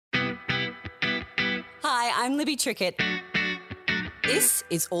Hi, I'm Libby Trickett. This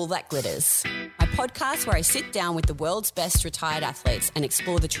is All That Glitters, my podcast where I sit down with the world's best retired athletes and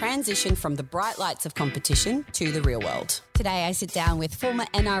explore the transition from the bright lights of competition to the real world. Today I sit down with former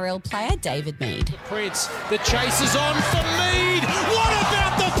NRL player David Mead. Prince, the chase is on for Mead. What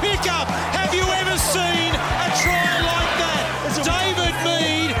about the pickup? Have you ever seen a try like that? David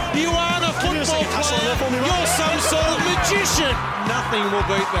Mead, you aren't a football player. You're some sort of magician. Nothing will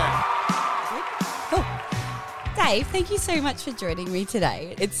beat that. Dave, thank you so much for joining me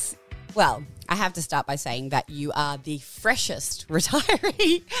today. I have to start by saying that you are the freshest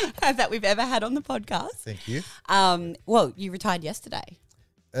retiree that we've ever had on the podcast. Thank you. You retired yesterday.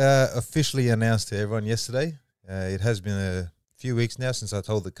 Officially announced to everyone yesterday. It has been a few weeks now since I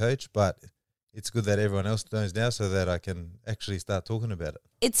told the coach, but it's good that everyone else knows now so that I can actually start talking about it.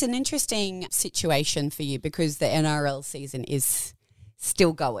 It's an interesting situation for you because the NRL season is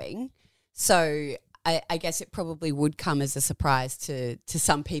still going. So I guess it probably would come as a surprise to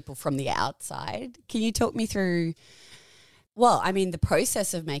some people from the outside. Can you talk me through, the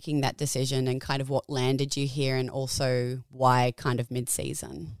process of making that decision and kind of what landed you here and also why kind of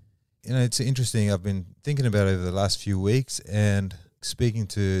mid-season? You know, it's interesting. I've been thinking about it over the last few weeks and speaking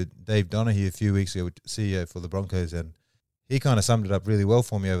to Dave Donaghy a few weeks ago, CEO for the Broncos, and he kind of summed it up really well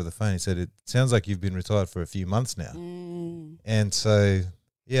for me over the phone. He said, it sounds like you've been retired for a few months now. And so,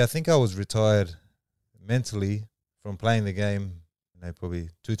 I think I was retired mentally from playing the game, probably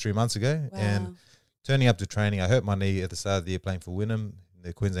 2-3 months ago. Wow. And turning up to training, I hurt my knee at the start of the year playing for Wynnum in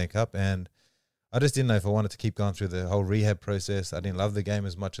the Queensland Cup, and I just didn't know if I wanted to keep going through the whole rehab process. I didn't love the game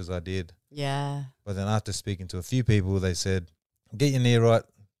as much as I did. Yeah. But then after speaking to a few people, they said, get your knee right,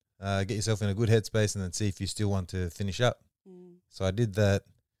 get yourself in a good headspace, and then see if you still want to finish up. So I did that,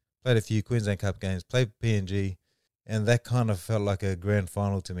 played a few Queensland Cup games, played PNG, and that kind of felt like a grand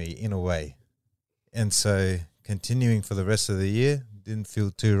final to me in a way. And so continuing for the rest of the year didn't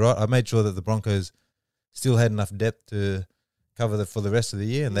feel too right. I made sure that the Broncos still had enough depth to cover for the rest of the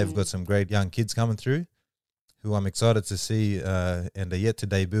year, and they've got some great young kids coming through who I'm excited to see and are yet to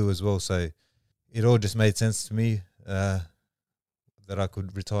debut as well. So it all just made sense to me that I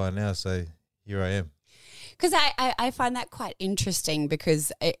could retire now. So here I am. Because I find that quite interesting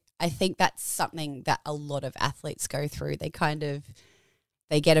because I think that's something that a lot of athletes go through. They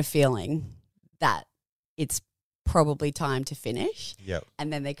get a feeling that it's probably time to finish. Yep.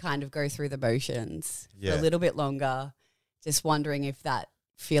 And then they kind of go through the motions for Yeah. a little bit longer, just wondering if that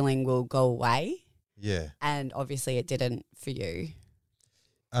feeling will go away. Yeah. And obviously it didn't for you.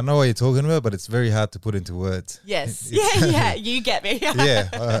 I know what you're talking about, but it's very hard to put into words. Yes. Yeah, you get me. Yeah,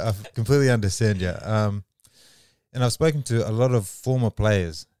 I completely understand you. And I've spoken to a lot of former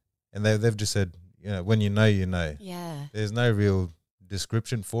players, and they've just said, when you know, you know. Yeah. There's no real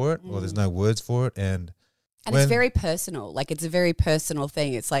description for it, or there's no words for it, and it's very personal. Like, it's a very personal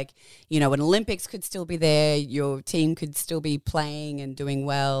thing. It's like, an Olympics could still be there, your team could still be playing and doing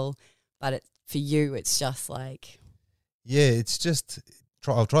well, but for you, it's just like, it's just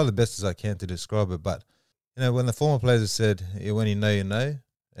I'll try the best as I can to describe it. But when the former players have said, when you know, you know,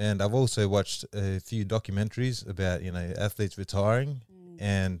 and I've also watched a few documentaries about athletes retiring,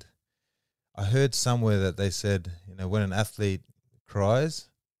 and I heard somewhere that they said, when an athlete cries,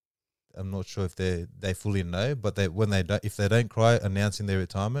 I'm not sure if they fully know, but if they don't cry announcing their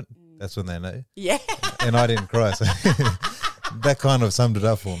retirement, that's when they know. Yeah. And I didn't cry, so that kind of summed it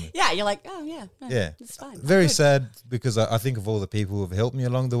up for me. Yeah, you're like, oh yeah, yeah, it's fine. Very sad because I think of all the people who have helped me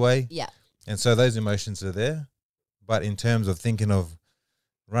along the way. Yeah. And so those emotions are there, but in terms of thinking of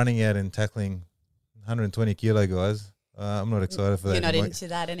running out and tackling 120 kilo guys, I'm not excited for that. You're not into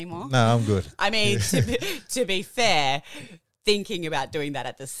that anymore? No, I'm good. I mean, to be fair, thinking about doing that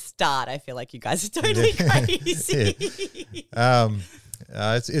at the start, I feel like you guys are totally crazy.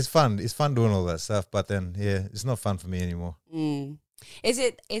 It's fun. It's fun doing all that stuff, but then, it's not fun for me anymore. Is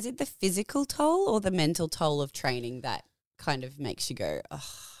it the physical toll or the mental toll of training that kind of makes you go, ugh?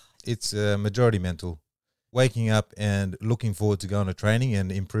 It's majority mental. Waking up and looking forward to going to training and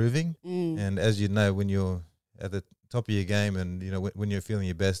improving. And as you know, when you're at the top of your game and, when you're feeling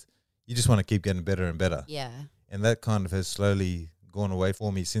your best, you just want to keep getting better and better. Yeah. And that kind of has slowly gone away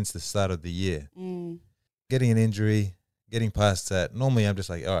for me since the start of the year. Getting an injury, getting past that. Normally I'm just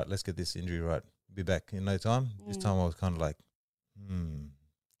like, all right, let's get this injury right. Be back in no time. This time I was kind of like,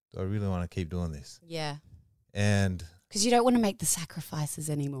 do I really want to keep doing this? Yeah. And because you don't want to make the sacrifices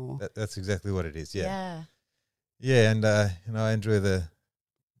anymore. That's exactly what it is. Yeah. Yeah, and I enjoy the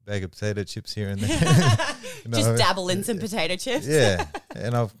bag of potato chips here and there. Just dabble in some potato chips. Yeah,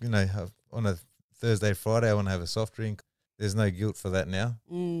 and I've on a Thursday, Friday, I want to have a soft drink. There's no guilt for that now.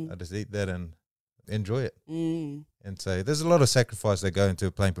 I just eat that and enjoy it. And so there's a lot of sacrifice that go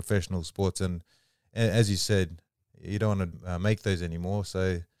into playing professional sports, and as you said, you don't want to make those anymore.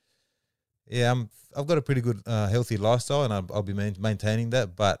 So yeah, I've got a pretty good healthy lifestyle, and I'll be maintaining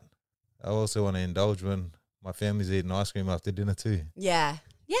that, but I also want to indulge when my family's eating ice cream after dinner too. Yeah,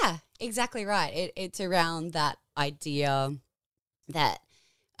 exactly right. It's around that idea that,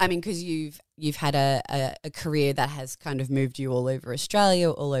 I mean, because you've had a career that has kind of moved you all over Australia,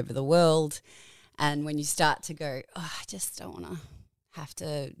 all over the world, and when you start to go, oh, I just don't want to have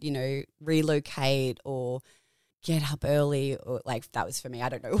to, relocate or get up early, or like that was for me. I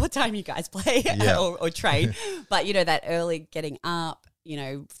don't know what time you guys play or train, but that early getting up,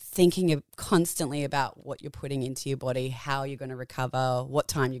 thinking constantly about what you're putting into your body, how you're going to recover, what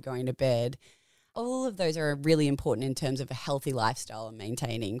time you're going to bed. All of those are really important in terms of a healthy lifestyle and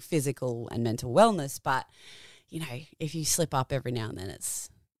maintaining physical and mental wellness. But, if you slip up every now and then, it's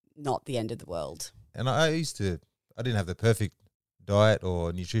not the end of the world. And I didn't have the perfect diet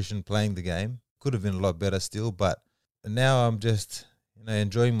or nutrition playing the game. Could have been a lot better still, but now I'm just,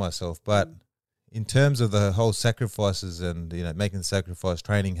 enjoying myself. But in terms of the whole sacrifices and, making the sacrifice,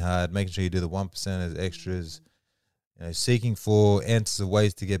 training hard, making sure you do the 1% as extras, seeking for answers of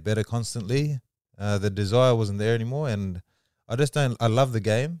ways to get better constantly, the desire wasn't there anymore. And I love the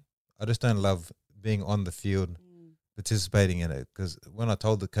game. I just don't love being on the field, participating in it. Because when I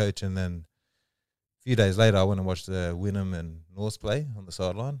told the coach, and then a few days later, I went and watched the Wynnum and Norths play on the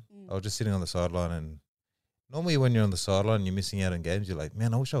sideline. I was just sitting on the sideline, and normally when you're on the sideline and you're missing out on games, you're like,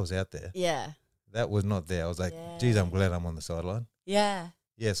 man, I wish I was out there. Yeah. That was not there. I was like, geez, I'm glad I'm on the sideline. Yeah.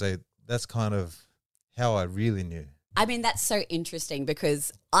 Yeah, so that's kind of how I really knew. I mean, that's so interesting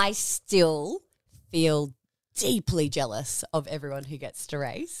because I still feel deeply jealous of everyone who gets to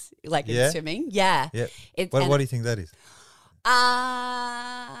race, like in swimming. Yeah. What do you think that is?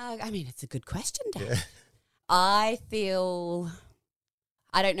 I mean, it's a good question, Dan. Yeah.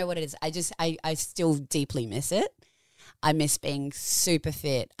 I don't know what it is. I still deeply miss it. I miss being super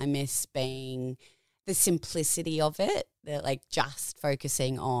fit. I miss being the simplicity of it, like just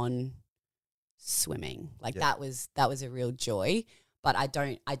focusing on swimming. Like that was a real joy, but I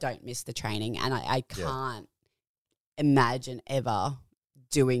don't miss the training, and I can't imagine ever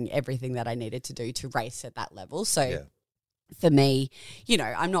doing everything that I needed to do to race at that level. So for me,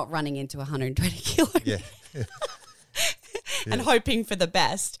 I'm not running into 120 kilos. Yeah. And hoping for the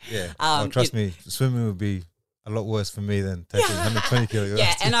best. Yeah. Trust me, swimming would be a lot worse for me than taking 120 kilograms.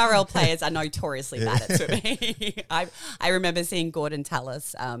 Yeah, NRL players are notoriously bad at swimming. I remember seeing Gordon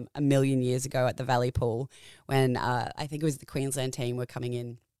Tallis a million years ago at the Valley Pool when I think it was the Queensland team were coming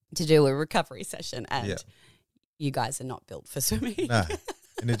in to do a recovery session, and you guys are not built for swimming. Nah.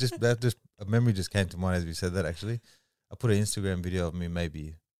 And a memory just came to mind as we said that. Actually, I put an Instagram video of me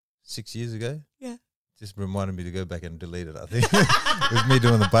maybe 6 years ago. Yeah. Just reminded me to go back and delete it, I think. It was me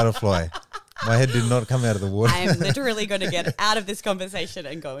doing the butterfly. My head did not come out of the water. I am literally going to get out of this conversation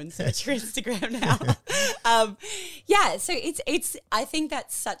and go and search your Instagram now. So it's. I think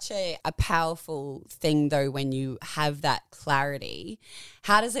that's such a powerful thing, though, when you have that clarity.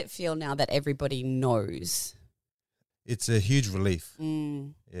 How does it feel now that everybody knows? It's a huge relief.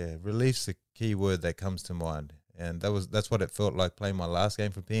 Yeah, relief's the key word that comes to mind. And that's what it felt like playing my last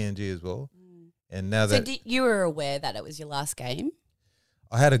game for PNG as well. And now you were aware that it was your last game?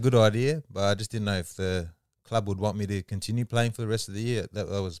 I had a good idea, but I just didn't know if the club would want me to continue playing for the rest of the year. That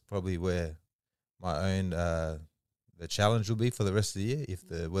was probably where my own the challenge will be for the rest of the year,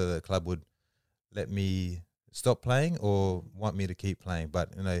 whether the club would let me stop playing or want me to keep playing. But,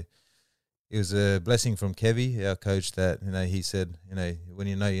 it was a blessing from Kevy, our coach, that, he said, when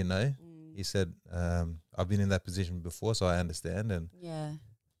you know, you know. He said, I've been in that position before, so I understand. And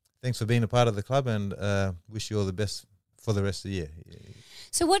thanks for being a part of the club, and wish you all the best for the rest of the year.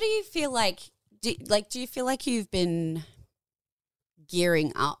 So what do you feel like? Do you feel like you've been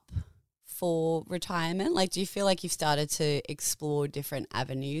gearing up for retirement? Like, do you feel like you've started to explore different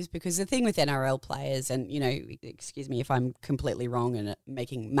avenues? Because the thing with NRL players, and, excuse me if I'm completely wrong and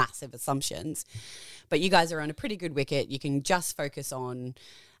making massive assumptions, but you guys are on a pretty good wicket. You can just focus on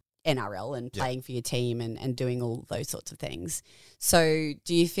NRL and playing for your team and doing all those sorts of things. So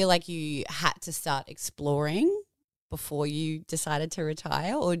do you feel like you had to start exploring before you decided to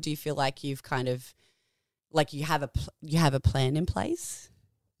retire, or do you feel like you've kind of like you have a plan in place?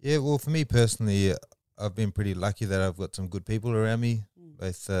 Yeah, well, for me personally, I've been pretty lucky that I've got some good people around me,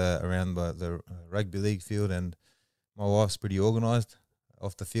 both around the rugby league field, and my wife's pretty organised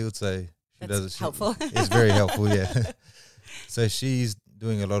off the field, so That's helpful. It's very helpful, yeah. So she's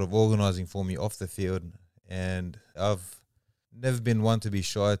doing a lot of organising for me off the field, and I've never been one to be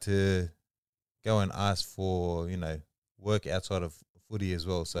shy to go and ask for, work outside of footy as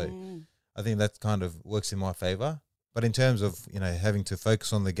well. So I think that kind of works in my favour. But in terms of, having to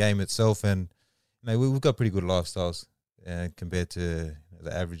focus on the game itself, and, we've got pretty good lifestyles compared to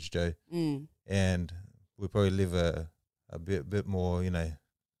the average Joe. And we probably live a bit more,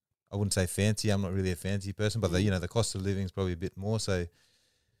 I wouldn't say fancy. I'm not really a fancy person, but the cost of living is probably a bit more. So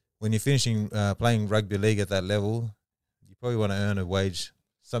when you're finishing playing rugby league at that level, you probably want to earn a wage,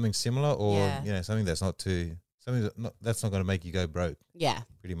 something similar, or something that's not that's not going to make you go broke. Yeah,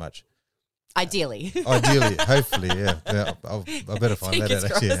 pretty much. Ideally, hopefully, yeah. I better find that out.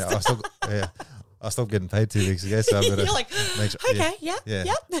 Actually, I stopped getting paid 2 weeks ago, so I've got to. You're like, make sure, okay, yeah.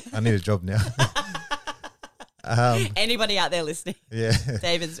 I need a job now. Anybody out there listening? Yeah,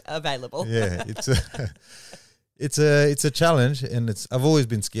 David's available. Yeah, it's a challenge, and I've always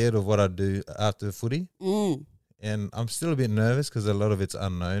been scared of what I'd do after footy, and I'm still a bit nervous because a lot of it's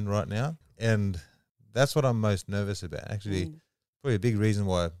unknown right now, and that's what I'm most nervous about. Actually, probably a big reason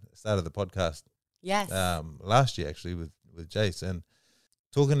why I started the podcast. Yes. Last year actually with Jace, and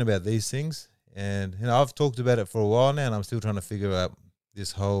talking about these things, and I've talked about it for a while now, and I'm still trying to figure out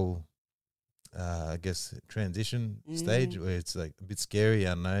this whole. I guess transition stage where it's like a bit scary,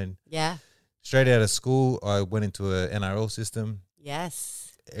 unknown. Yeah. Straight out of school, I went into a NRL system.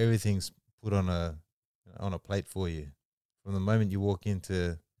 Yes. Everything's put on a plate for you from the moment you walk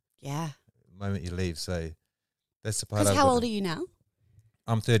into the moment you leave. So that's the part. Because how old are you now?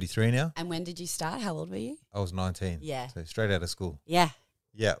 I'm 33 now. And when did you start? How old were you? I was 19. Yeah. So straight out of school. Yeah.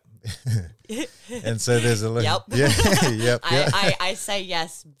 Yeah. And so there's a lot. Yep. Yeah. Yep. I say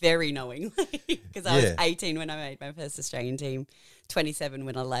yes very knowingly because I was 18 when I made my first Australian team, 27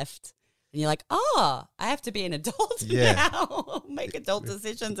 when I left. And you're like, I have to be an adult now, make adult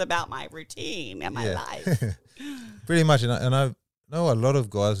decisions about my routine and my life. Pretty much. And I know a lot of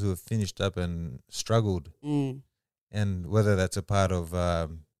guys who have finished up and struggled. And whether that's a part of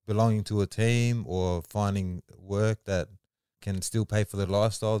belonging to a team or finding work that can still pay for the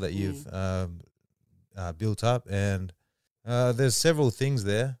lifestyle that you've built up. And there's several things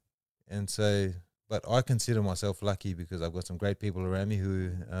there. And so, but I consider myself lucky because I've got some great people around me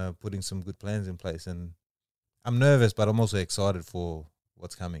who are putting some good plans in place. And I'm nervous, but I'm also excited for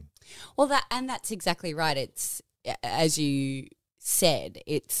what's coming. Well, that's exactly right. It's, as you said,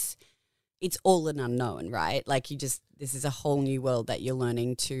 it's all an unknown, right? Like this is a whole new world that you're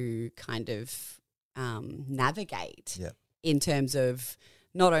learning to kind of navigate. Yeah. In terms of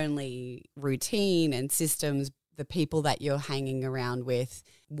not only routine and systems, the people that you're hanging around with,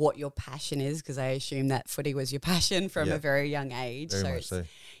 what your passion is, because I assume that footy was your passion from a very young age. Very much so.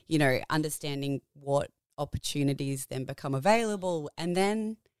 Understanding what opportunities then become available, and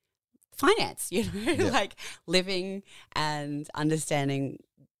then finance, like living and understanding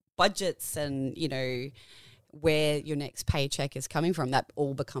budgets and, where your next paycheck is coming from. That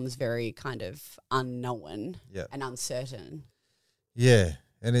all becomes very kind of unknown and uncertain. Yeah.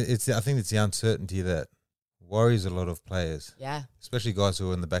 And I think it's the uncertainty that worries a lot of players. Yeah. Especially guys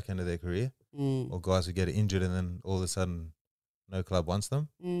who are in the back end of their career or guys who get injured and then all of a sudden no club wants them.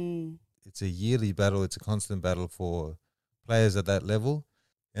 It's a yearly battle. It's a constant battle for players at that level.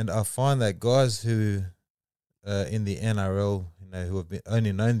 And I find that guys who in the NRL, who have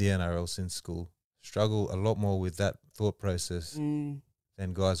only known the NRL since school, struggle a lot more with that thought process than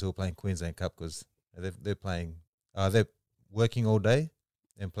guys who are playing Queensland Cup because they're playing, they're working all day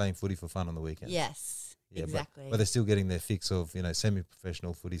and playing footy for fun on the weekend. Yes, exactly. But they're still getting their fix of,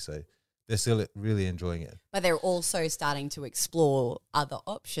 semi-professional footy, so they're still really enjoying it. But they're also starting to explore other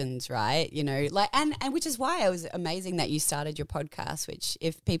options, right? And which is why it was amazing that you started your podcast, which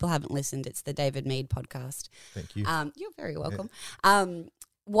if people haven't listened, it's the David Mead podcast. Thank you. You're very welcome. Yeah.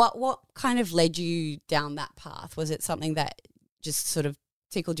 What kind of led you down that path? Was it something that just sort of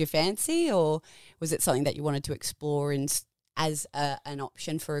tickled your fancy, or was it something that you wanted to explore as an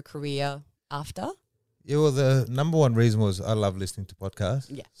option for a career after? Yeah, well, the number one reason was I love listening to podcasts.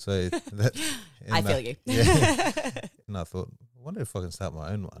 Yeah. So I feel you. Yeah. And I thought, I wonder if I can start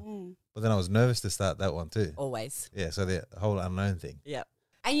my own one. But then I was nervous to start that one too. Always. Yeah, so the whole unknown thing. Yeah.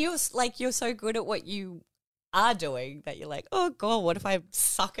 And you're so good at what you are doing that you're like, oh God, what if I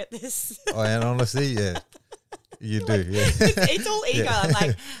suck at this? Oh, and honestly, yeah, you do. Yeah, it's all ego. Yeah. I'm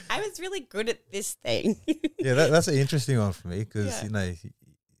like, I was really good at this thing. Yeah, that's an interesting one for me because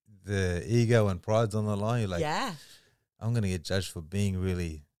the ego and pride's on the line. You're like, I'm going to get judged for being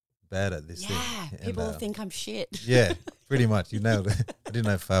really bad at this thing. Yeah, people think I'm shit. Yeah, pretty much. You nailed it. I didn't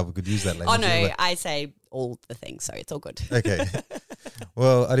know if we could use that language. Oh no, I say all the things, so it's all good. Okay.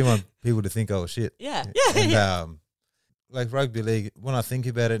 Well, I didn't want people to think I was shit. Yeah. And like rugby league, when I think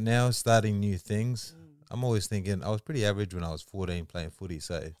about it now, starting new things, I'm always thinking I was pretty average when I was 14 playing footy.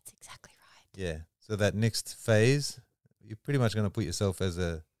 So That's exactly right. yeah, so that next phase, you're pretty much going to put yourself as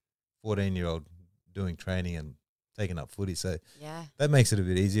a 14-year-old doing training and taking up footy. So Yeah. that makes it a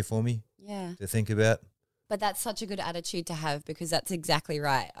bit easier for me Yeah. to think about. But that's such a good attitude to have, because that's exactly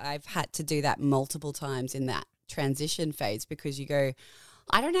right. I've had to do that multiple times in that transition phase, because you go,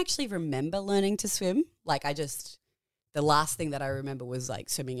 I don't actually remember learning to swim. Like the last thing that I remember was like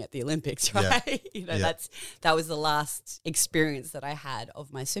swimming at the Olympics, Yeah. right? Yeah. That was the last experience that I had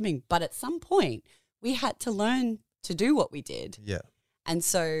of my swimming. But at some point we had to learn to do what we did. Yeah, And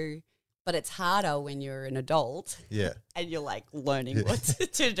so, but it's harder when you're an adult yeah, and you're like learning Yeah. what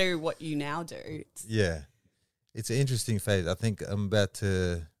to do, what you now do. yeah. It's an interesting phase. I think I'm about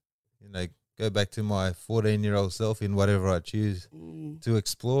to, go back to my 14-year-old self in whatever I choose to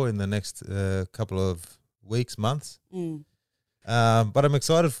explore in the next couple of weeks, months. But I'm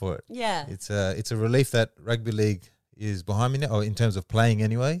excited for it. Yeah. It's a relief that rugby league is behind me now, or in terms of playing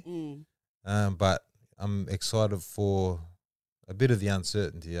anyway. But I'm excited for a bit of the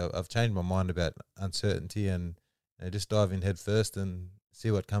uncertainty. I've changed my mind about uncertainty and just dive in head first and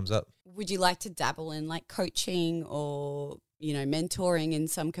see what comes up. Would you like to dabble in like coaching or, mentoring in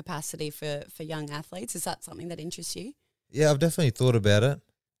some capacity for young athletes? Is that something that interests you? Yeah, I've definitely thought about it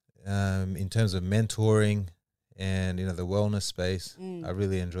in terms of mentoring and, the wellness space. I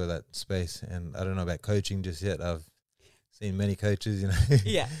really enjoy that space, and I don't know about coaching just yet. I've seen many coaches,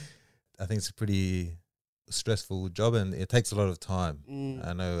 Yeah. I think it's a pretty stressful job and it takes a lot of time.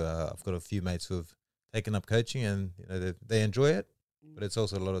 I know I've got a few mates who have taken up coaching and, they enjoy it, but it's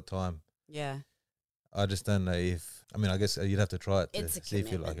also a lot of time. Yeah. I just don't know if, I guess you'd have to try it to It's a see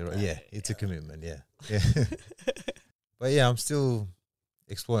if you like it. commitment, Right? Yeah, though, it's a commitment. Yeah. Yeah. But yeah, I'm still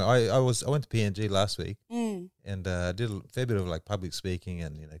exploring. I went to PNG last week and did a fair bit of like public speaking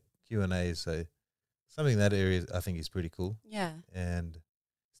and, Q&A. So something in that area I think is pretty cool. Yeah. And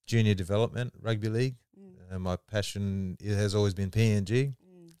junior development, rugby league. My passion has always been PNG.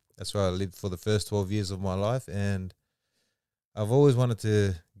 That's where I lived for the first 12 years of my life. And I've always wanted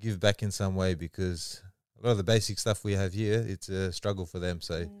to give back in some way, because a lot of the basic stuff we have here, it's a struggle for them.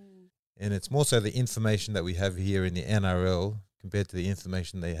 So, and it's more so the information that we have here in the NRL compared to the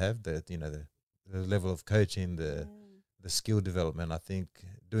information they have, that, the level of coaching, the skill development. I think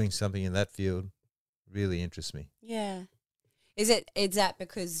doing something in that field really interests me. Yeah. Is that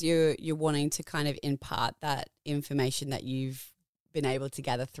because you're wanting to kind of impart that information that you've been able to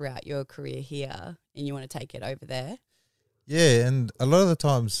gather throughout your career here, and you want to take it over there? Yeah, and a lot of the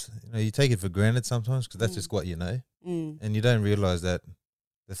times, you take it for granted sometimes, because that's just what you know, and you don't realize that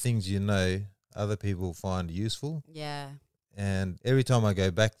the things you know other people find useful. Yeah. And every time I go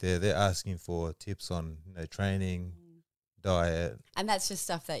back there, they're asking for tips on training, diet. And that's just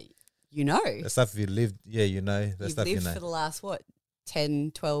stuff that you know. The stuff you lived, that You've stuff lived for the last,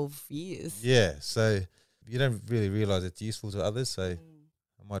 10, 12 years? Yeah, so you don't really realize it's useful to others. So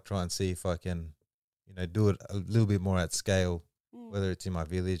I might try and see if I can, do it a little bit more at scale, whether it's in my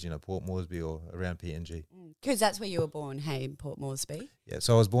village, Port Moresby or around PNG. Because that's where you were born, hey, in Port Moresby. Yeah,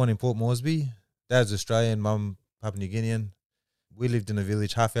 so I was born in Port Moresby. Dad's Australian, mum Papua New Guinean. We lived in a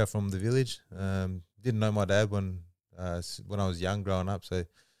village half hour from the village. Didn't know my dad when I was young, growing up. So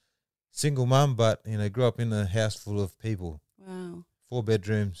single mum, but grew up in a house full of people. Wow. 4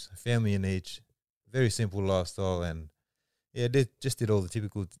 bedrooms, family in each. Very simple lifestyle, and did all the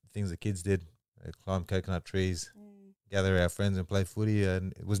typical things the kids did. Climb coconut trees, gather our friends and play footy,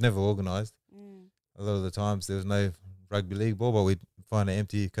 and it was never organised. A lot of the times there was no rugby league ball, but we'd find an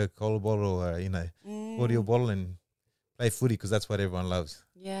empty Coca-Cola bottle or cordial bottle and play footy, because that's what everyone loves.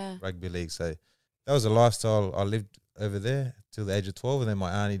 Yeah. Rugby league. So that was a lifestyle I lived over there till the age of 12, and then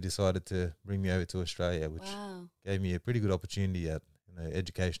my auntie decided to bring me over to Australia, which gave me a pretty good opportunity at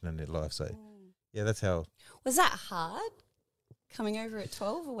education and life. So yeah, that's how. Was that hard, coming over at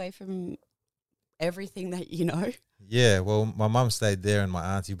 12 away from everything that you know? Yeah, well, my mum stayed there and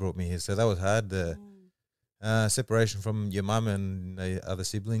my auntie brought me here, so that was hard. The separation from your mum and other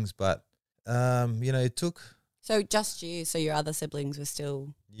siblings, but it took. So just you, so your other siblings were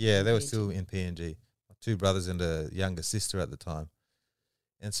still. Yeah, they were still in PNG. 2 brothers and a younger sister at the time,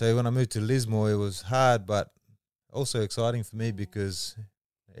 and so when I moved to Lismore, it was hard, but also exciting for me because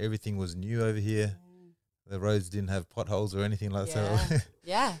everything was new over here. The roads didn't have potholes or anything like that.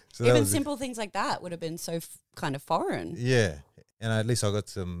 Yeah. So even simple things like that would have been so kind of foreign. Yeah. And at least I got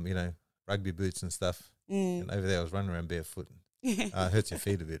some, rugby boots and stuff. And over there I was running around barefoot. It hurts your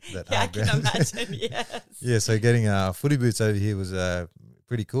feet a bit. I can imagine, yes. Yeah, so getting footy boots over here was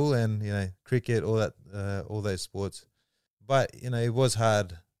pretty cool. And, cricket, all those sports But, it was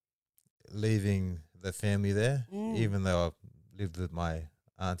hard leaving the family there, even though I lived with my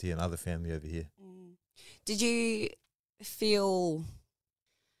auntie and other family over here. Did you feel,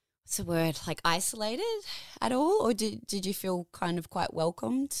 what's the word, like isolated at all? Or did you feel kind of quite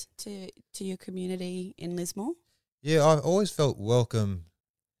welcomed to your community in Lismore? Yeah, I always felt welcome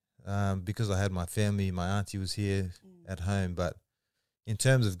because I had my family. My auntie was here at home. But in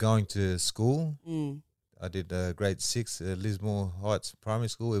terms of going to school, I did grade 6 at Lismore Heights Primary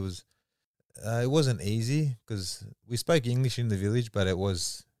School. It wasn't easy because we spoke English in the village, but it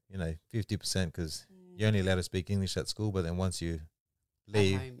was, 50% because you're only allowed to speak English at school. But then once you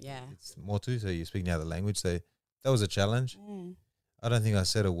leave, At home, yeah. it's more too, so you're speaking another language. So that was a challenge. I don't think I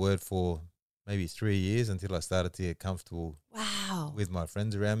said a word for maybe 3 years until I started to get comfortable Wow. with my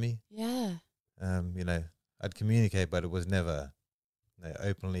friends around me. Yeah. I'd communicate, but it was never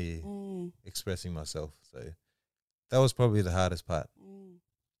openly expressing myself. So that was probably the hardest part.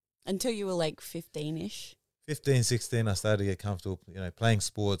 Until you were like 15-ish. 15, 16, I started to get comfortable, playing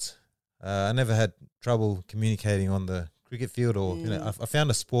sports. I never had trouble communicating on the cricket field or, I found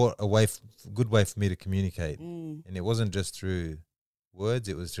a sport good way for me to communicate. And it wasn't just through words,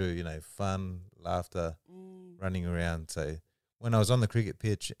 it was through, fun, laughter, running around. So when I was on the cricket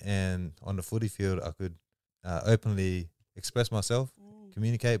pitch and on the footy field, I could openly express myself,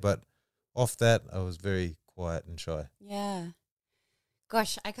 communicate, but off that, I was very quiet and shy. Yeah.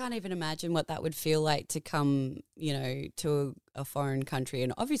 Gosh, I can't even imagine what that would feel like to come, to a foreign country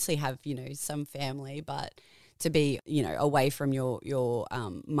and obviously have, some family, but to be, away from your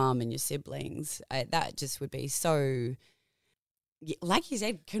mum and your siblings. That just would be so, like you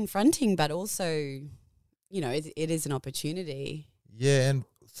said, confronting, but also, it is an opportunity. Yeah, and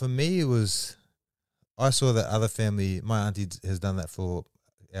for me, I saw that other family, my auntie has done that for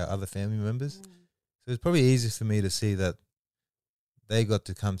our other family members. So it's probably easy for me to see that they got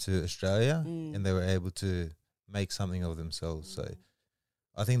to come to Australia and they were able to make something of themselves. So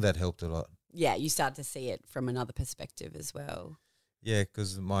I think that helped a lot. Yeah, you start to see it from another perspective as well. Yeah,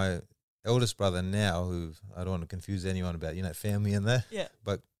 because my eldest brother now, who I don't want to confuse anyone about, family and that. Yeah.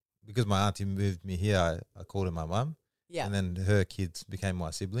 But because my auntie moved me here, I called her my mum. Yeah. And then her kids became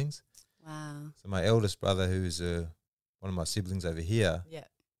my siblings. Wow. So my eldest brother, who's one of my siblings over here,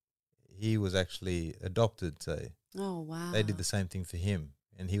 he was actually adopted. So oh, wow. they did the same thing for him.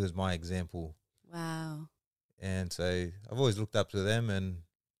 And he was my example. Wow. And so I've always looked up to them, and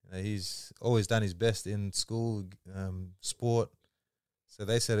he's always done his best in school, sport. So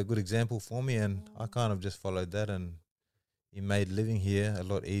they set a good example for me, and I kind of just followed that, and it made living here a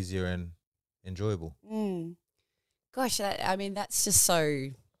lot easier and enjoyable. Gosh, that's just so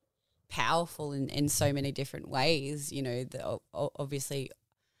powerful in so many different ways, obviously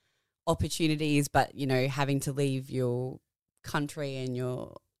opportunities, but, having to leave your country and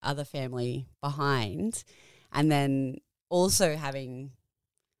your other family behind, and then also having,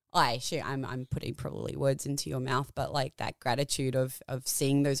 I'm putting probably words into your mouth, but like that gratitude of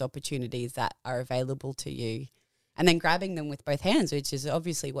seeing those opportunities that are available to you and then grabbing them with both hands, which is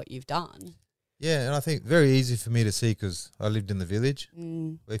obviously what you've done. Yeah, and I think very easy for me to see because I lived in the village.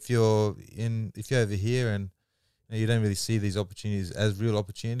 If you're over here and you don't really see these opportunities as real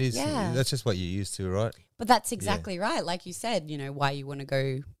opportunities, that's just what you're used to, right? But that's exactly right. Like you said, why you want to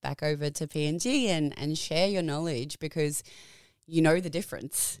go back over to PNG and share your knowledge because you know the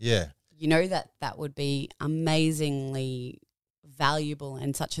difference. Yeah. You know that would be amazingly valuable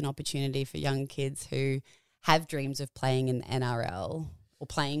and such an opportunity for young kids who have dreams of playing in the NRL or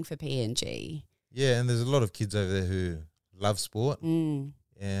playing for PNG. Yeah, and there's a lot of kids over there who love sport.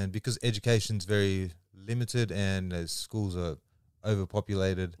 And because education's very limited and schools are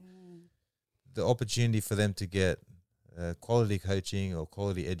overpopulated, the opportunity for them to get quality coaching or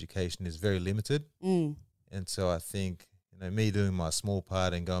quality education is very limited. And so I think, me doing my small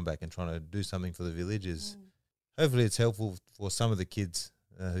part and going back and trying to do something for the village is hopefully it's helpful for some of the kids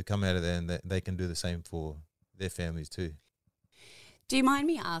who come out of there, and they can do the same for their families too. Do you mind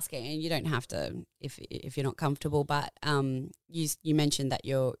me asking, and you don't have to if you're not comfortable, but you mentioned that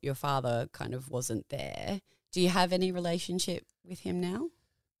your father kind of wasn't there. Do you have any relationship with him now?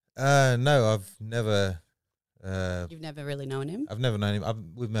 No, I've never. You've never really known him? I've never known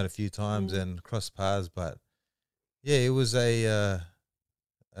him. We've met a few times and crossed paths, but yeah, it was a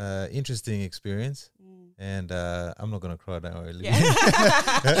interesting experience. And I'm not going to cry, don't worry. Yeah.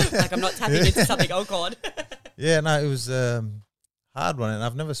 Like I'm not tapping into something, oh God. Yeah, no, it was hard one, and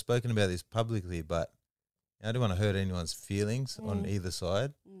I've never spoken about this publicly, but I don't want to hurt anyone's feelings on either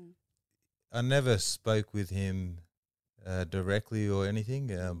side. I never spoke with him directly or anything,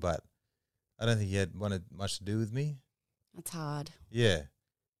 but I don't think he wanted much to do with me. That's hard. Yeah,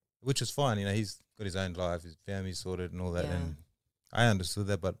 which was fine. You know, he's got his own life, his family's sorted and all that. Yeah. And I understood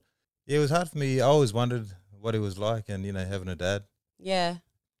that. But yeah, it was hard for me. I always wondered what it was like. And, you know, having a dad, Yeah.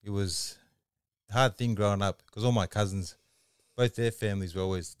 it was a hard thing growing up because all my cousins, both their families were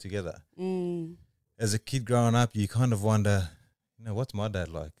always together. Mm. As a kid growing up, you kind of wonder, you know, what's my dad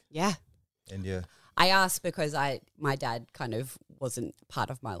like? Yeah. And yeah, I asked because my dad kind of wasn't part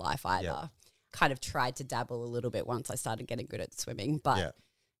of my life either. Yeah. Kind of tried to dabble a little bit once I started getting good at swimming, but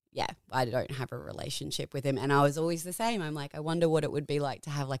yeah, I don't have a relationship with him. And I was always the same. I'm like, I wonder what it would be like to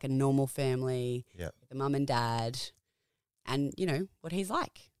have like a normal family, with a mum and dad, and you know what he's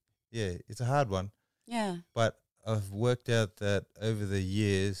like. yeah, it's a hard one. Yeah. But I've worked out that over the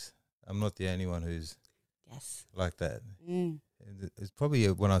years, I'm not the only one who's Yes. like that. Mm. It's probably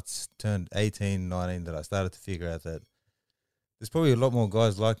when I turned 18, 19 that I started to figure out that there's probably a lot more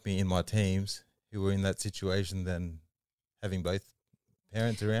guys like me in my teams who were in that situation than having both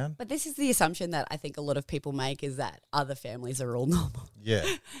parents around. But this is the assumption that I think a lot of people make, is that other families are all normal. Yeah,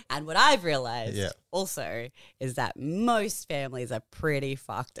 And what I've realized Yeah. also is that most families are pretty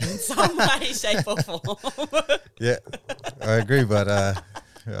fucked in some way, shape or form. yeah, I agree, but I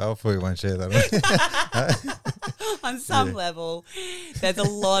probably won't share that. On some level, there's a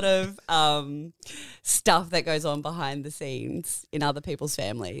lot of stuff that goes on behind the scenes in other people's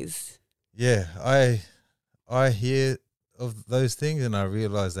families. Yeah, I hear of those things and I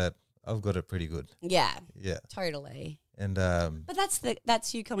realize that I've got it pretty good. Yeah, Yeah, totally. and But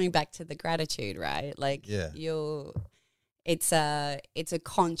that's you coming back to the gratitude, right? Like, Yeah. it's a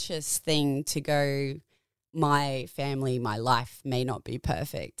conscious thing to go, my family, my life may not be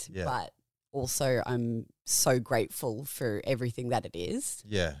perfect, Yeah. but also I'm so grateful for everything that it is.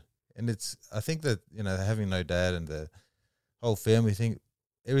 yeah, and I think that, you know, having no dad and the whole family thing,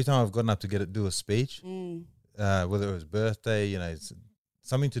 every time I've gotten up to do a speech, whether it was birthday, you know, it's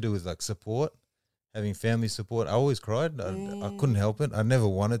something to do with like support, having family support. I always cried. I couldn't help it. I never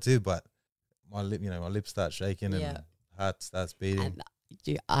wanted to, but my lips start shaking and Yeah. heart starts beating. And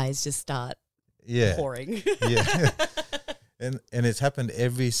your eyes just start Yeah, pouring. yeah. And it's happened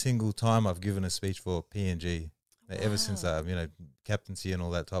every single time I've given a speech for PNG. Ever since captaincy and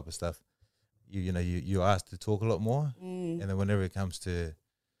all that type of stuff. You're asked to talk a lot more, and then whenever it comes to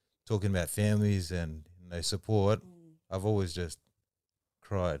talking about families and support, I've always just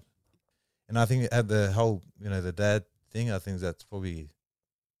cried. And I think at the whole the dad thing, I think that's probably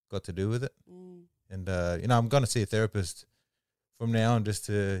got to do with it. And I'm going to see a therapist from now on just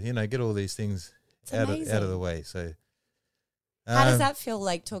to get all these things out of the way. So. How does that feel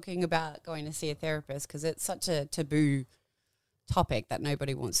like, talking about going to see a therapist? Because it's such a taboo topic that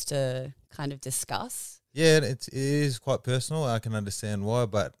nobody wants to kind of discuss. Yeah, it is quite personal. I can understand why,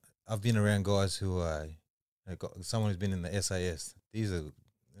 but I've been around guys who are someone who's been in the SAS. These are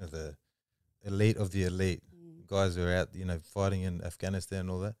the elite of the elite. Guys who are out, fighting in Afghanistan and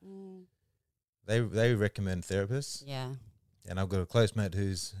all that. They recommend therapists. Yeah. And I've got a close mate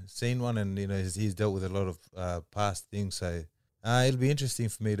who's seen one, and he's dealt with a lot of past things. So it'll be interesting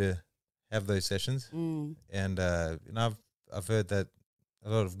for me to have those sessions. And I've heard that a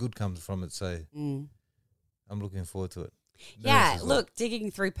lot of good comes from it. So I'm looking forward to it. Yeah, look, digging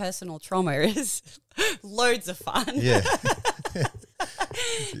through personal trauma is loads of fun. Yeah.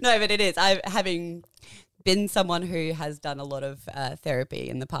 No, but it is. Having been someone who has done a lot of therapy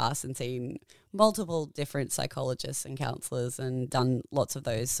in the past and seen multiple different psychologists and counselors and done lots of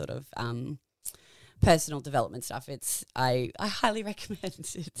those sort of personal development stuff, I highly recommend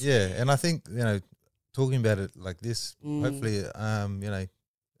it. Yeah, and I think talking about it like this, hopefully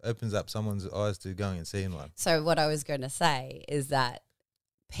opens up someone's eyes to going and seeing one. So what I was going to say is that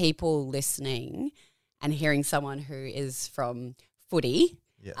people listening and hearing someone who is from footy,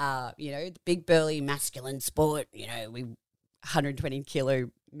 the big burly masculine sport, we 120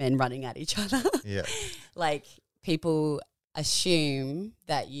 kilo men running at each other. Yeah. Like, people assume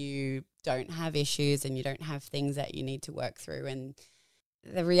that you don't have issues and you don't have things that you need to work through. And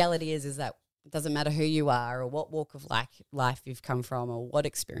the reality is that it doesn't matter who you are or what walk of life you've come from or what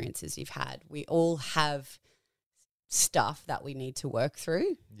experiences you've had. We all have stuff that we need to work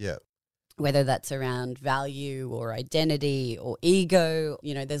through. Yeah. Whether that's around value or identity or ego,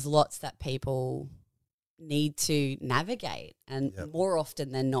 there's lots that people need to navigate. And more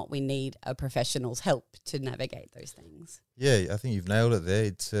often than not, we need a professional's help to navigate those things. Yeah, I think you've nailed it there.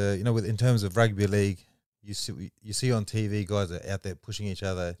 It's, in terms of rugby league, you see on TV guys are out there pushing each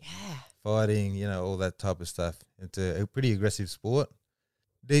other, fighting, all that type of stuff. It's a pretty aggressive sport.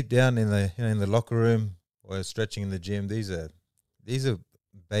 Deep down in the locker room or stretching in the gym, these are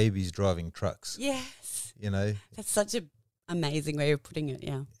babies driving trucks. Yes. That's such a amazing way of putting it.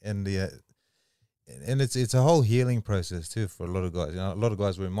 Yeah. And it's a whole healing process too for a lot of guys. You know, a lot of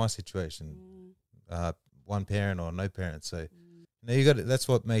guys were in my situation, one parent or no parent. So that's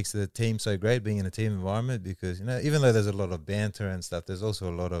what makes the team so great, being in a team environment, because even though there's a lot of banter and stuff, there's also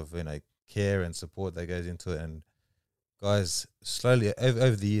a lot of care and support that goes into it. And guys slowly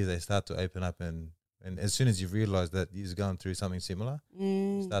over the years they start to open up, and as soon as you realize that you're going through something similar,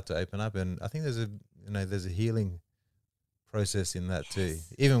 you start to open up. And I think there's a healing process in that too,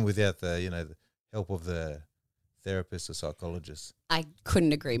 even without the help of the therapist or psychologist. I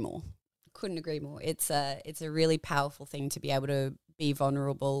couldn't agree more. It's a really powerful thing to be able to be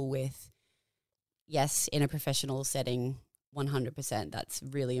vulnerable with. Yes, in a professional setting, 100%. That's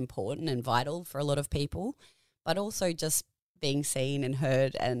really important and vital for a lot of people, but also just being seen and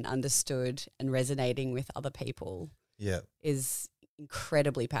heard and understood and resonating with other people is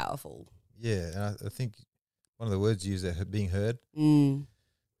incredibly powerful. Yeah, and I think one of the words used there, being heard,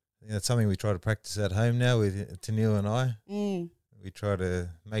 it's something we try to practice at home now with Tennille and I. We try to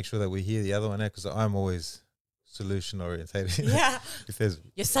make sure that we hear the other one out, because I'm always solution orientated. Yeah.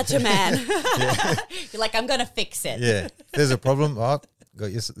 You're such a man. You're like, I'm going to fix it. Yeah. If there's a problem, got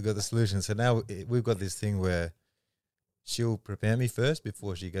the solution. So now we've got this thing where she'll prepare me first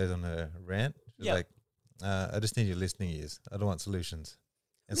before she goes on her rant. She's like, I just need your listening ears. I don't want solutions.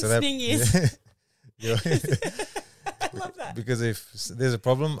 And listening ears. I love that. Because if there's a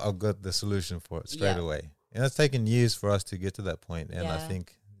problem, I've got the solution for it straight away. And it's taken years for us to get to that point. And I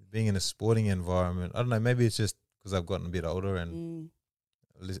think being in a sporting environment, I don't know, maybe it's just because I've gotten a bit older and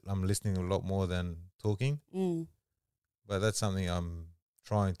I'm listening a lot more than talking. But that's something I'm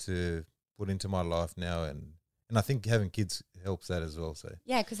trying to put into my life now. And I think having kids helps that as well. So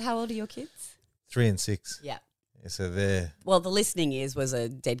yeah, because how old are your kids? 3 and 6. Yeah. So they're... Well, the listening ears was a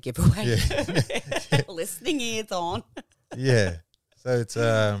dead giveaway. Yeah. Listening ears on. Yeah. So it's...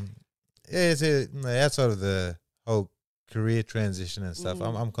 it's outside of the whole career transition and stuff.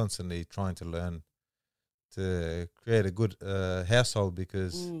 I'm constantly trying to learn to create a good household,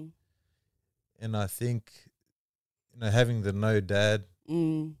 because, and I think, having the no dad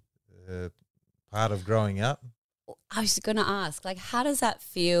part of growing up. I was going to ask, like, how does that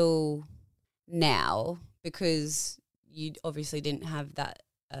feel now? Because you obviously didn't have that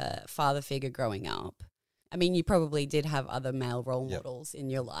father figure growing up. I mean, you probably did have other male role models in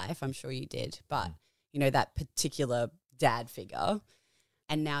your life. I'm sure you did. But, that particular dad figure.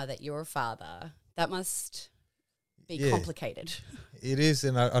 And now that you're a father, that must be complicated. It is.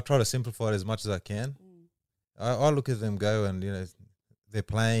 And I try to simplify it as much as I can. I look at them go and, they're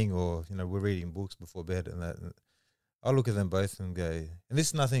playing or, we're reading books before bed and that. And I look at them both and go, and this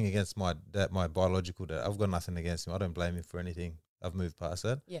is nothing against my dad, my biological dad. I've got nothing against him. I don't blame him for anything. I've moved past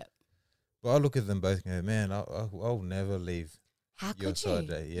that. Yeah. But I look at them both and go, man, I'll never leave your side.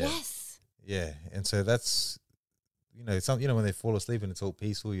 Yeah. Yes. Yeah. And so that's, when they fall asleep and it's all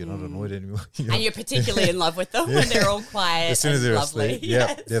peaceful, you're not annoyed anymore. And you're particularly in love with them when they're all quiet. As soon as they're lovely. asleep.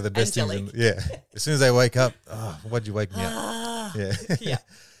 Yeah. They're the best things. As soon as they wake up, why'd you wake me up? Yeah. Yeah.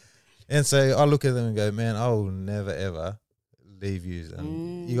 And so I look at them and go, man, I will never, ever leave you.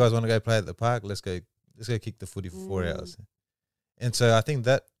 And you guys want to go play at the park? Let's go kick the footy for 4 hours. And so I think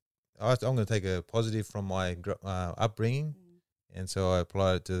that I'm going to take a positive from my upbringing, and so I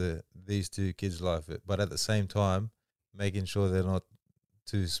apply it to these two kids' life. But at the same time, making sure they're not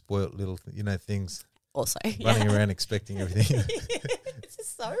too spoilt little, things. Also, running around expecting everything. It's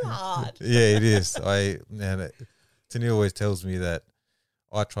so hard. Yeah, it is. Tennille always tells me that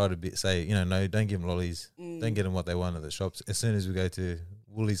I try to say, no, don't give them lollies. Don't get them what they want at the shops. As soon as we go to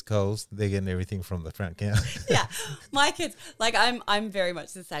Woolies, Coles, they're getting everything from the front counter. Yeah, my kids, like I'm very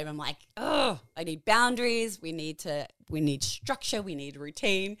much the same. I'm like, I need boundaries. We need structure. We need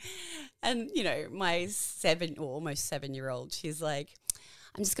routine. And my almost 7-year-old, she's like,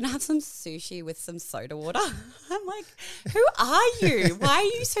 I'm just going to have some sushi with some soda water. I'm like, who are you? Why are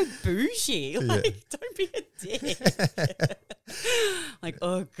you so bougie? Like, don't be a dick. Like,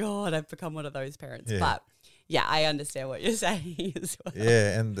 oh God, I've become one of those parents. Yeah. But yeah, I understand what you're saying as well.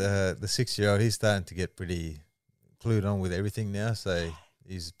 Yeah, and the 6-year-old, he's starting to get pretty clued on with everything now. So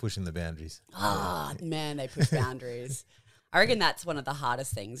he's pushing the boundaries. Oh, man, they push boundaries. I reckon that's one of the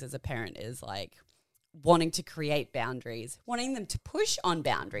hardest things as a parent is like, wanting to create boundaries, wanting them to push on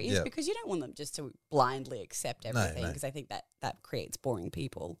boundaries because you don't want them just to blindly accept everything because I think that creates boring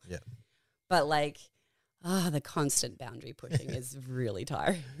people. Yeah. But like, the constant boundary pushing is really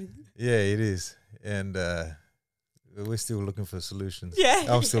tiring. Yeah, it is. And we're still looking for solutions. Yeah.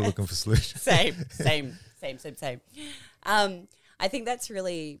 I'm still looking for solutions. Same. I think that's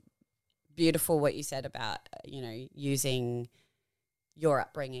really beautiful what you said about, using your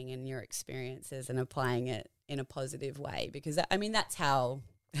upbringing and your experiences and applying it in a positive way, because that's how,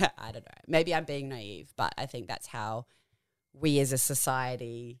 I don't know, maybe I'm being naive, but I think that's how we as a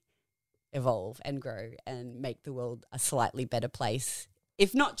society evolve and grow and make the world a slightly better place,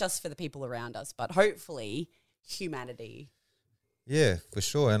 if not just for the people around us, but hopefully humanity. Yeah, for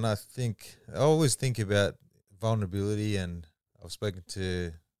sure. And I always think about vulnerability, and I've spoken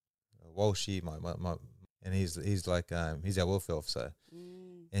to Walshy, my and he's like he's our welfare officer,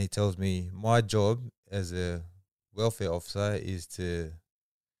 and he tells me my job as a welfare officer is to,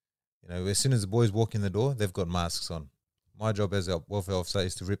 as soon as the boys walk in the door, they've got masks on. My job as a welfare officer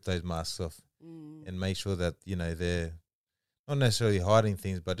is to rip those masks off and make sure that they're not necessarily hiding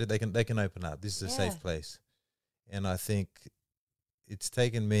things, but they can open up. This is a safe place, and I think it's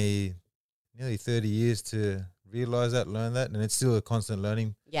taken me nearly 30 years to realize that, learn that, and it's still a constant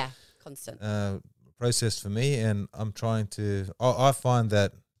learning. Yeah, constant process for me, and I'm trying to. I find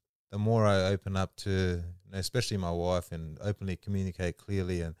that the more I open up to, especially my wife, and openly communicate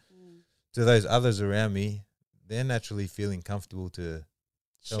clearly, and to those others around me, they're naturally feeling comfortable to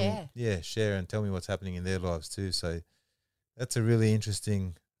share and tell me what's happening in their lives too. So that's a really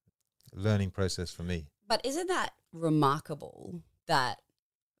interesting learning process for me. But isn't that remarkable that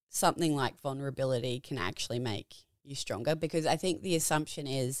something like vulnerability can actually make you stronger? Because I think the assumption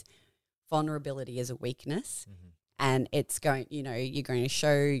is vulnerability is a weakness, and it's going, you're going to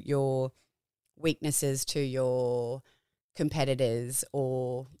show your weaknesses to your competitors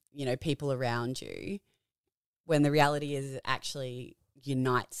or, people around you, when the reality is it actually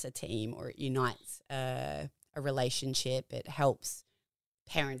unites a team, or it unites a relationship. It helps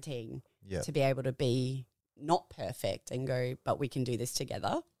parenting to be able to be not perfect and go, but we can do this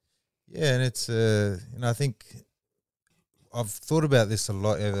together. Yeah, and it's, I think I've thought about this a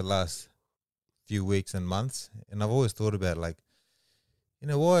lot over the last few weeks and months, and I've always thought about, like,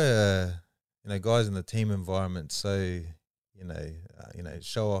 why guys in the team environment so,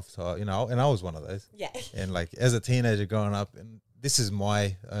 show off, and I was one of those. Yeah. And like as a teenager growing up, and this is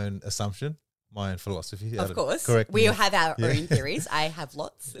my own assumption, my own philosophy. Of course. Correct. We have our own theories. I have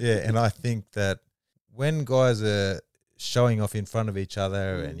lots. Yeah, and I think that when guys are showing off in front of each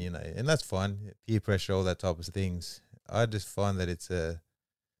other and, and that's fine, peer pressure, all that type of things, I just find that it's a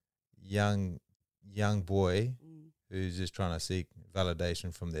young boy who's just trying to seek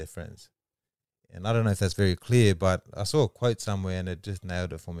validation from their friends. And I don't know if that's very clear, but I saw a quote somewhere and it just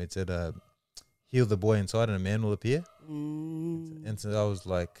nailed it for me. It said, heal the boy inside and a man will appear. And so I was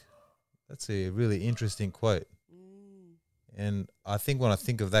like, that's a really interesting quote. And I think when I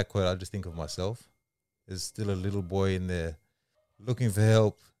think of that quote, I just think of myself. There's still a little boy in there looking for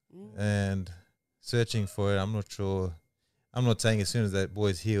help and searching for it. I'm not sure. I'm not saying as soon as that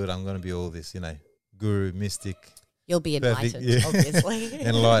boy's healed, I'm going to be all this, guru, mystic. You'll be enlightened, obviously.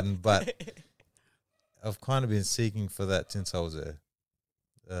 Enlightened, but I've kind of been seeking for that since I was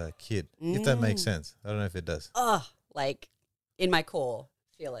a kid, if that makes sense. I don't know if it does. Oh, like in my core,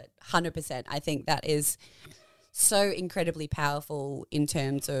 feel it, 100%. I think that is so incredibly powerful in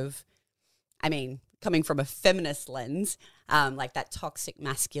terms of, coming from a feminist lens, like that toxic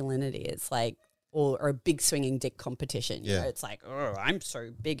masculinity. It's like, or a big swinging dick competition. You know, it's like, oh, I'm so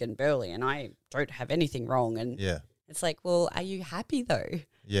big and burly and I don't have anything wrong. And it's like, well, are you happy though?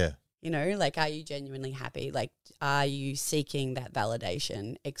 Yeah. Like, are you genuinely happy? Like, are you seeking that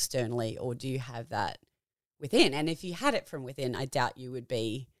validation externally, or do you have that within? And if you had it from within, I doubt you would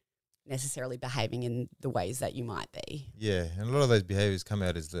be necessarily behaving in the ways that you might be. Yeah, and a lot of those behaviors come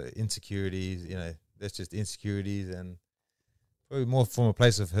out as the insecurities, that's just insecurities and probably more from a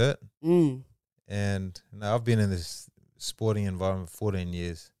place of hurt. And I've been in this sporting environment for 14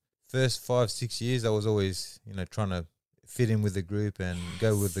 years. First 5-6 years, I was always, trying to fit in with the group and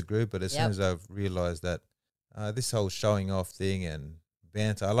go with the group. But as soon as I've realized that this whole showing off thing and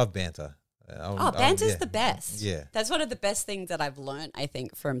banter, I love banter. Banter's the best. Yeah. That's one of the best things that I've learned, I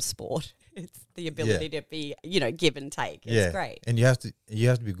think, from sport. It's the ability to be, give and take. It's great. And you have to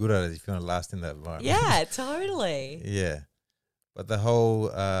be good at it if you want to last in that environment. Yeah, totally. Yeah. But the whole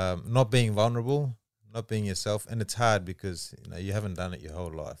not being vulnerable, not being yourself, and it's hard because, you haven't done it your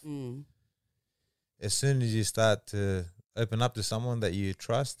whole life. As soon as you start to open up to someone that you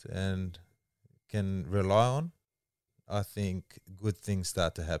trust and can rely on, I think good things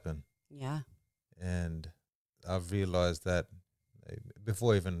start to happen. Yeah. And I've realized that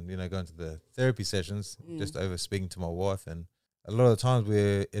before even, going to the therapy sessions, just over speaking to my wife, and a lot of the times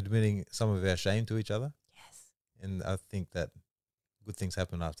we're admitting some of our shame to each other. Yes. And I think that good things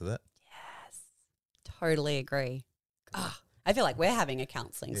happen after that. Yes. Totally agree. I feel like we're having a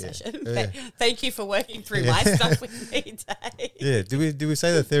counselling Yeah. session. Yeah. Thank you for working through my stuff with me, Dave. Yeah. Did we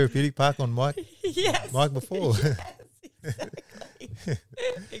say the therapeutic park on Mike Yes. Mike before? Yes, exactly.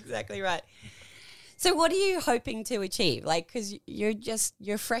 Exactly right. So what are you hoping to achieve? Like, because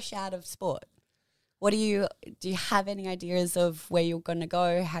you're fresh out of sport. Do you have any ideas of where you're going to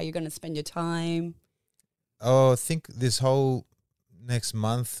go, how you're going to spend your time? I think this whole next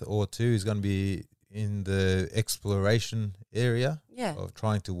month or two is going to be in the exploration area Yeah. of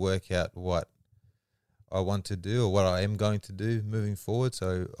trying to work out what I want to do or what I am going to do moving forward.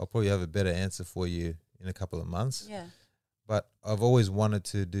 So I'll probably have a better answer for you in a couple of months. Yeah. But I've always wanted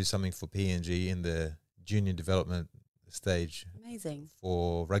to do something for PNG in the junior development stage Amazing.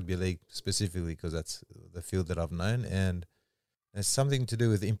 for rugby league specifically, because that's the field that I've known, and it's something to do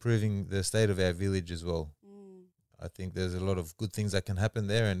with improving the state of our village as well. I think there's a lot of good things that can happen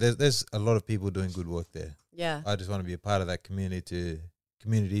there, and there's a lot of people doing good work there. Yeah. I just want to be a part of that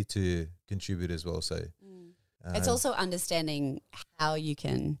community to contribute as well. So It's also understanding how you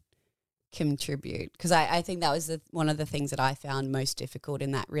can contribute, because I think that was one of the things that I found most difficult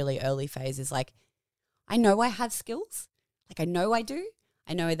in that really early phase is like, I know I have skills, like I know I do.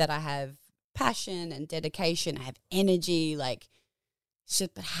 I know that I have passion and dedication. I have energy, like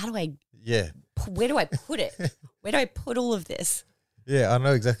shit, but how do I, where do I put it? Where do I put all of this? Yeah, I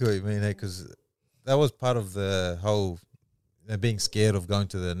know exactly what you mean, because that was part of the whole being scared of going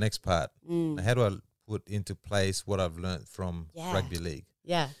to the next part. How do I put into place what I've learned from rugby league?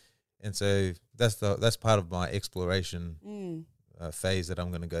 Yeah. And so that's part of my exploration phase that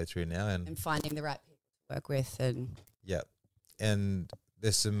I'm going to go through now, and finding the right people to work with, and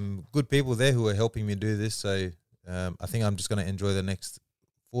there's some good people there who are helping me do this. So I think I'm just going to enjoy the next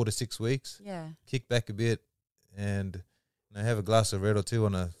 4 to 6 weeks. Yeah. Kick back a bit, and have a glass of red or two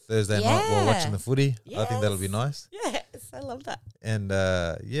on a Thursday night while watching the footy. I think that'll be nice. Yes, I love that. And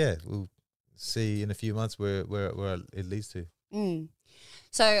we'll see in a few months where it leads to.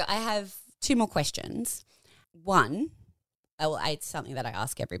 So I have 2 more questions. One, it's something that I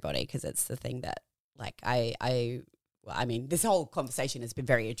ask everybody because it's the thing that, like, I mean, this whole conversation has been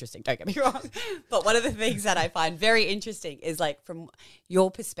very interesting, don't get me wrong. But one of the things that I find very interesting is, like, from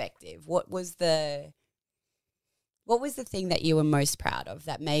your perspective, what was the thing that you were most proud of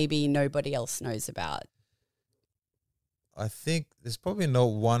that maybe nobody else knows about? I think there's probably not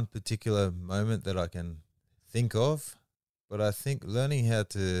one particular moment that I can think of, but I think learning how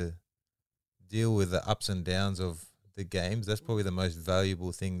to deal with the ups and downs of the games, that's probably the most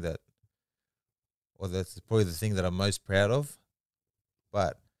valuable thing that's probably the thing that I'm most proud of.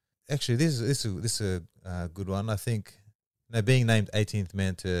 But actually, this is a good one. I think being named 18th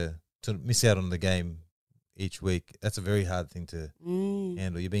man to miss out on the game each week, that's a very hard thing to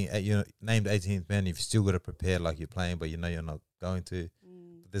handle. You're named 18th man, you've still got to prepare like you're playing, but you know you're not going to.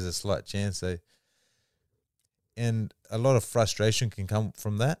 There's a slight chance. So, and a lot of frustration can come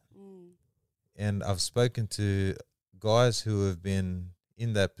from that. And I've spoken to guys who have been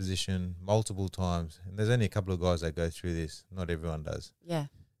in that position multiple times, and there's only a couple of guys that go through this. Not everyone does. Yeah.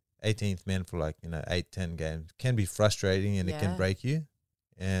 18th man for 8-10 games can be frustrating, and it can break you.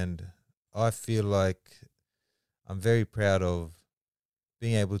 And I feel like I'm very proud of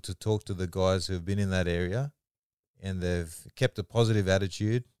being able to talk to the guys who have been in that area, and they've kept a positive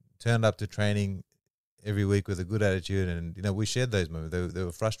attitude, turned up to training every week with a good attitude. And we shared those moments. They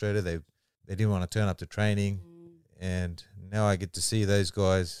were frustrated. They didn't want to turn up to training. And now I get to see those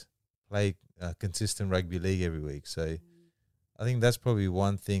guys play consistent rugby league every week. So I think that's probably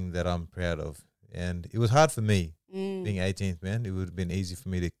one thing that I'm proud of. And it was hard for me being 18th man. It would have been easy for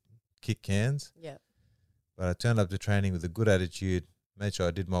me to kick cans. Yeah. But I turned up to training with a good attitude, made sure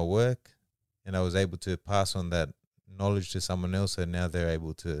I did my work, and I was able to pass on that knowledge to someone else. And now they're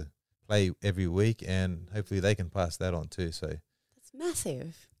able to play every week, and hopefully they can pass that on too. So that's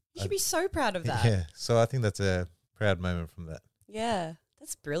massive. You should be so proud of that. Yeah. So I think that's a proud moment from that. Yeah,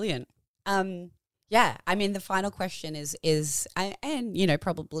 that's brilliant. I mean, the final question is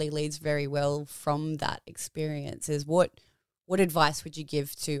probably leads very well from that experience is what advice would you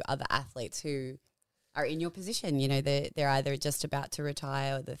give to other athletes who are in your position? They're either just about to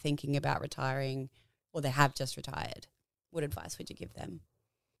retire, or they're thinking about retiring, or they have just retired. What advice would you give them?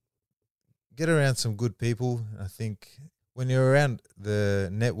 Get around some good people. I think when you're around the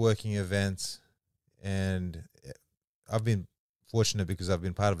networking events, and I've been fortunate because I've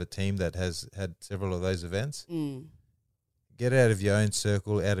been part of a team that has had several of those events. Get out of your own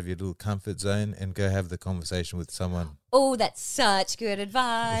circle, out of your little comfort zone, and go have the conversation with someone. Oh, that's such good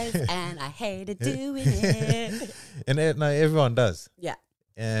advice, and I hated doing it. And no, everyone does. Yeah.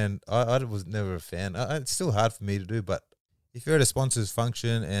 And I was never a fan. It's still hard for me to do, but if you're at a sponsor's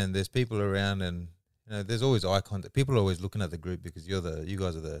function and there's people around and, you know, there's always eye contact. People are always looking at the group because you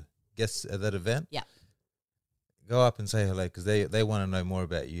guys are the guests at that event. Yeah. Go up and say hello because they want to know more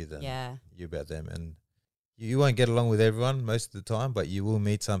about you than you about them. And you won't get along with everyone most of the time, but you will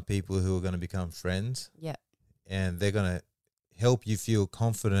meet some people who are going to become friends. Yeah. And they're going to help you feel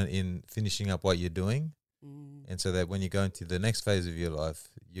confident in finishing up what you're doing. And so that when you go into the next phase of your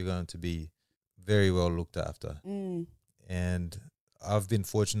life, you're going to be very well looked after. And I've been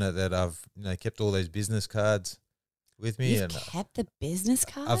fortunate that I've, you know, kept all those business cards with me. You've kept the business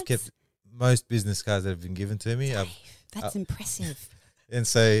cards? I've kept most business cards that have been given to me. That's impressive. And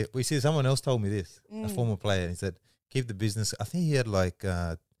so we see someone else told me this, a former player, and he said, keep the business. I think he had like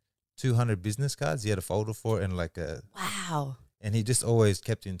 200 business cards. He had a folder for it and like a... Wow. And he just always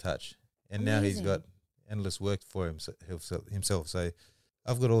kept in touch. And Amazing. now he's got endless work for himself. So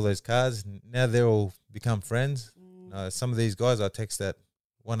I've got all those cards. Now they're all become friends. Some of these guys I text at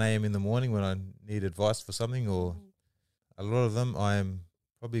 1 a.m. in the morning when I need advice for something, or a lot of them I am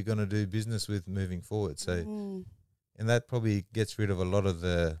probably going to do business with moving forward. So, and that probably gets rid of a lot of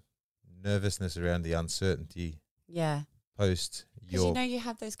the nervousness around the uncertainty. Yeah. Post because you know you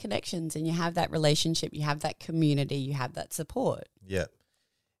have those connections and you have that relationship, you have that community, you have that support. Yeah.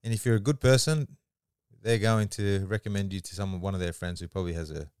 And if you're a good person, they're going to recommend you to one of their friends who probably has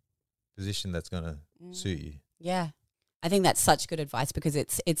a position that's going to suit you. Yeah. I think that's such good advice because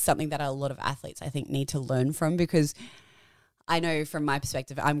it's something that a lot of athletes I think need to learn from, because I know from my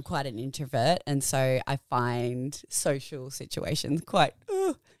perspective I'm quite an introvert, and so I find social situations quite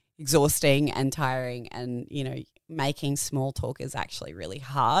exhausting and tiring, and, you know, making small talk is actually really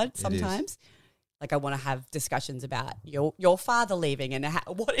hard sometimes. Like I want to have discussions about your father leaving and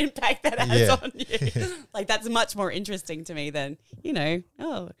what impact that has on you. Like that's much more interesting to me than, you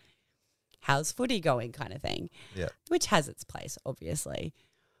know, how's footy going kind of thing. Yeah. Which has its place, obviously.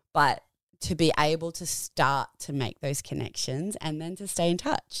 But to be able to start to make those connections and then to stay in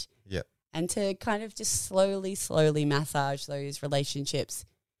touch. Yeah. And to kind of just slowly massage those relationships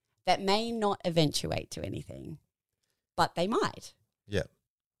that may not eventuate to anything, but they might. Yeah.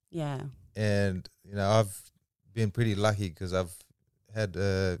 Yeah. And, you know, I've been pretty lucky because I've had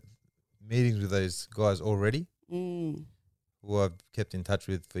meetings with those guys already who I've kept in touch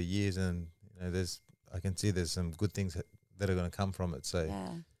with for years, and, you know, I can see there's some good things that are going to come from it. So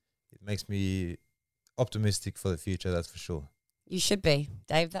it makes me optimistic for the future, that's for sure. You should be.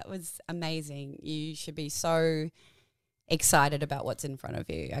 Dave, that was amazing. You should be so excited about what's in front of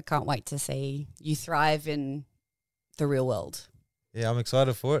you. I can't wait to see you thrive in the real world. Yeah, I'm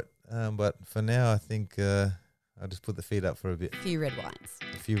excited for it. But for now, I think I'll just put the feet up for a bit. A few red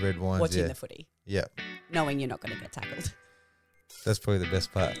wines. Watching the footy. Yeah. Knowing you're not going to get tackled. That's probably the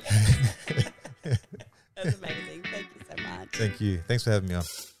best part. That's amazing. Thank you so much. Thank you. Thanks for having me on.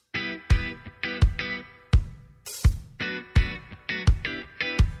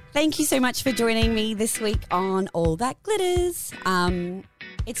 Thank you so much for joining me this week on All That Glitters.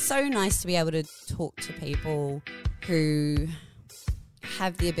 It's so nice to be able to talk to people who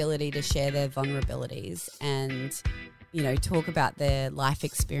have the ability to share their vulnerabilities and, you know, talk about their life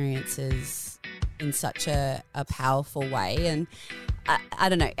experiences in such a powerful way. And I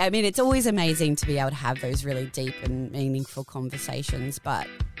don't know. I mean, it's always amazing to be able to have those really deep and meaningful conversations. But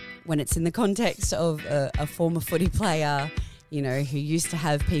when it's in the context of a former footy player, you know, who used to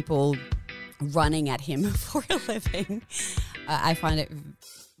have people running at him for a living, I find it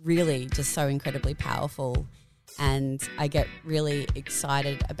really just so incredibly powerful. And I get really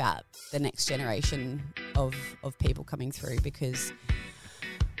excited about the next generation of people coming through, because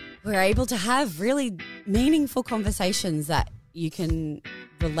we're able to have really meaningful conversations that you can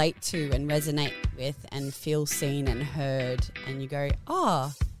relate to and resonate with and feel seen and heard. And you go,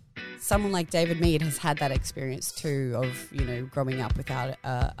 oh, someone like David Mead has had that experience too of, you know, growing up without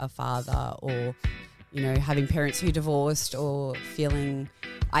a father, or, you know, having parents who divorced, or feeling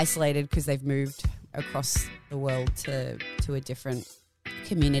isolated because they've moved across the world to a different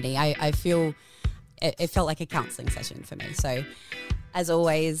community. I feel it felt like a counselling session for me. So as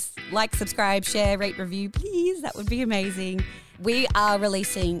always, like, subscribe, share, rate, review, please. That would be amazing. We are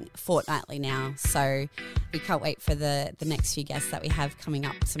releasing fortnightly now, so we can't wait for the next few guests that we have coming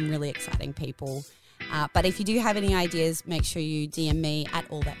up. Some really exciting people. But if you do have any ideas, make sure you DM me at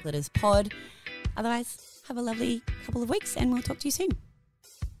All That Glitters Pod. Otherwise, have a lovely couple of weeks and we'll talk to you soon.